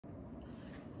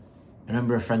I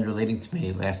remember a friend relating to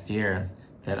me last year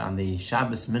that on the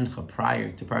Shabbos Mincha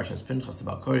prior to Parshas Pinchas, the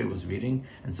Balkori was reading,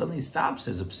 and suddenly he stops,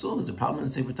 says, "Psul, there's a problem in the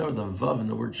Sefer Torah, the Vav in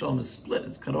the word Shalom is split,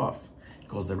 it's cut off." He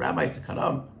calls the rabbi to cut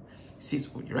up. He sees,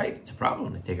 well, you're right, it's a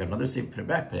problem. They take out another Sefer, put it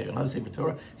back, take out another Sefer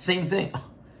Torah, same thing. Oh.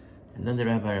 And then the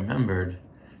rabbi remembered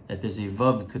that there's a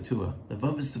Vav Ketua. The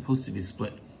Vav is supposed to be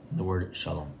split in the word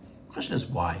Shalom. The question is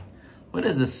why? What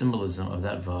is the symbolism of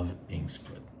that Vav being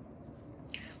split?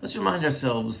 Let's remind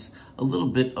ourselves a little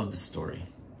bit of the story.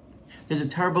 There's a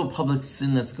terrible public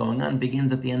sin that's going on. It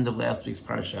begins at the end of last week's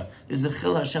parsha. There's a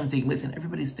Chil Hashem taking place, and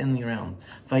everybody's standing around.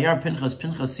 Vayar Pinchas.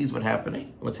 Pinchas sees what's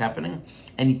happening,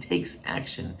 and he takes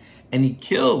action, and he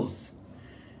kills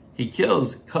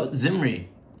Zimri,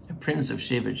 a prince of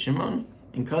Shevet Shimon,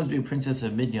 and Cosby, a princess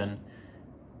of Midian,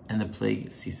 and the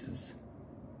plague ceases.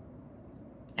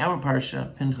 Our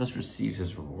parsha, Pinchas receives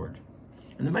his reward.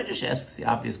 And the Medrash asks the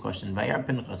obvious question, Vayar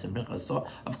Pinchas, and Pinchas saw.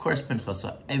 Of course Pinchas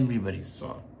saw. Everybody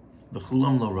saw. The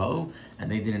Chulam lo ra'u, and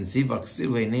they didn't see. It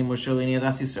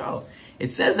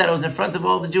says that it was in front of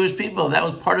all the Jewish people. That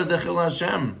was part of the Chil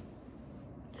Hashem.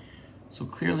 So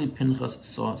clearly Pinchas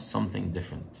saw something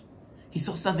different. He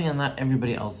saw something that not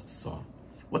everybody else saw.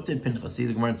 What did Pinchas see?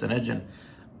 The Gemara in Sanhedrin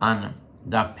on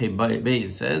Daf Pei Beis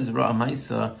says, Ra'a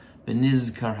Maisa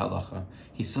v'nizkar halacha.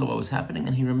 He saw what was happening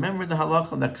and he remembered the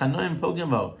halacha that kanoim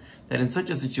pogimbo, that in such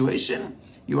a situation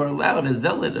you are allowed, a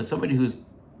zealot, of somebody who's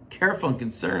careful and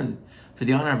concerned for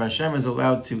the honor of Hashem, is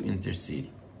allowed to intercede.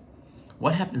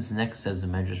 What happens next, says the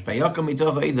Medrash?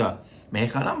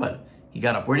 He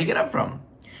got up. Where did he get up from?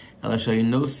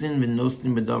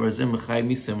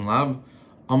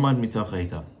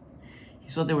 He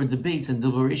saw there were debates and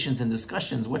deliberations and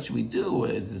discussions. What should we do?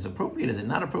 Is this appropriate? Is it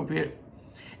not appropriate?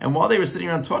 And while they were sitting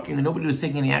around talking and nobody was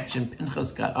taking any action,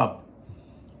 Pinchas got up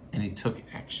and he took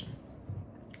action.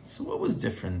 So what was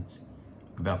different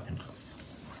about Pinchas?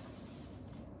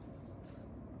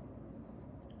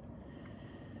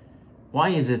 Why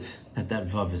is it that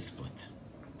Vav is split?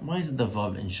 Why is it the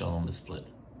Vav in Shalom is split?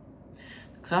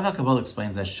 The Ksav HaKabbalah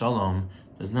explains that Shalom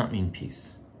does not mean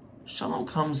peace. Shalom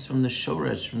comes from the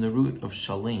shoresh, from the root of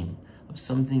shalem, of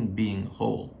something being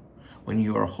whole. When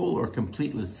you are whole or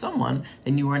complete with someone,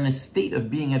 then you are in a state of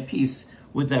being at peace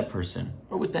with that person,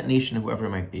 or with that nation, whoever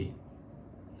it might be.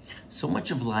 So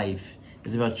much of life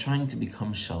is about trying to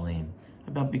become shalem,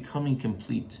 about becoming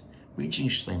complete, reaching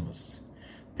shlemus.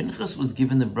 Pinchas was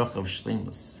given the bracha of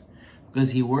shlemus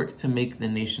because he worked to make the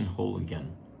nation whole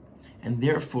again. And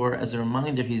therefore, as a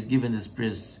reminder, he's given this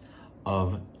bris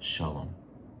of shalom.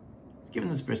 He's given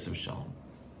this bris of shalom.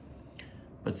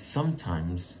 But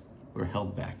sometimes we're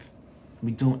held back.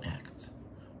 We don't act.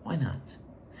 Why not?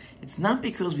 It's not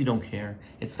because we don't care.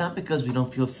 It's not because we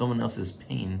don't feel someone else's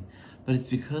pain, but it's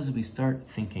because we start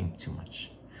thinking too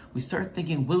much. We start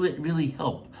thinking, will it really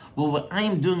help? Will what I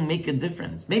am doing make a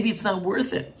difference? Maybe it's not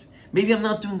worth it. Maybe I'm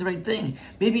not doing the right thing.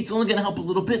 Maybe it's only going to help a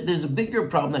little bit. There's a bigger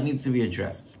problem that needs to be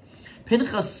addressed.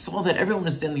 Pinchas saw that everyone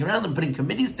is standing around and putting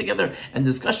committees together and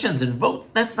discussions and vote.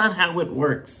 That's not how it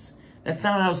works. That's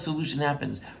not how a solution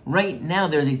happens. Right now,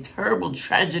 there's a terrible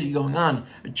tragedy going on,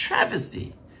 a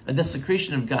travesty, a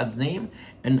desecration of God's name,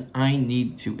 and I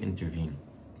need to intervene.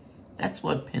 That's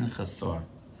what Pinchas saw.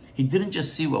 He didn't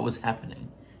just see what was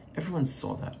happening. Everyone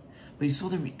saw that. But he saw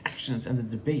the reactions and the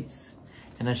debates.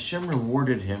 And Hashem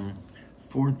rewarded him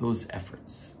for those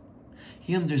efforts.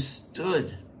 He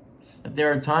understood that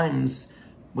there are times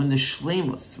when the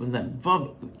shlemus, when that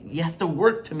vav, you have to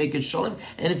work to make it shalom,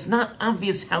 and it's not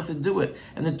obvious how to do it.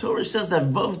 And the Torah says that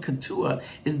vav ketua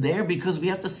is there because we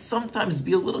have to sometimes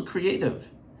be a little creative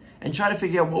and try to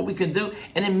figure out what we can do,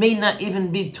 and it may not even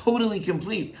be totally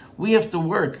complete. We have to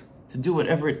work to do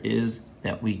whatever it is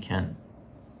that we can.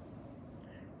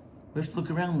 We have to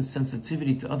look around with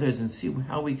sensitivity to others and see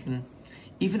how we can,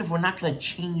 even if we're not going to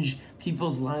change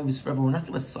people's lives forever, we're not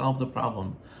going to solve the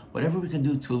problem. Whatever we can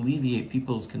do to alleviate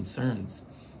people's concerns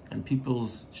and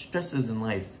people's stresses in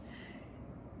life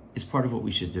is part of what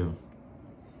we should do.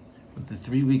 With the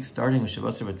 3 weeks starting with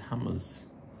Shavasar B'Tammuz,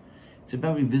 it's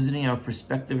about revisiting our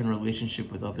perspective and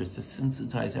relationship with others to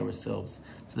sensitize ourselves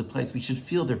to the plights. We should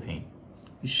feel their pain.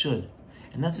 We should.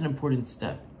 And that's an important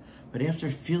step. But after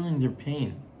feeling their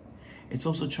pain, it's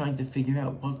also trying to figure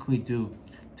out what can we do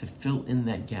to fill in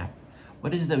that gap.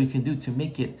 What is it that we can do to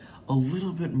make it a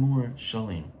little bit more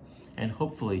shalom? And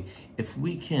hopefully, if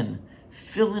we can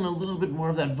fill in a little bit more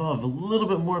of that vav, a little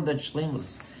bit more of that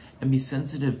shlemus, and be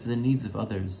sensitive to the needs of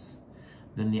others,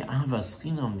 then the avas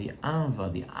chinam, the ava,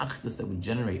 the achdus that we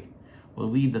generate will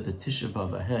lead that the Tisha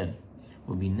B'Av ahead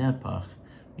will be nepach,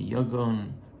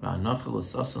 miyagon, v'anachal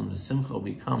asason, the simcha will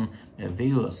become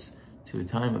me'avelos to a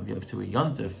time of to a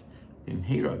yontif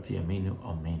B'mheira v'yameinu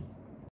amen.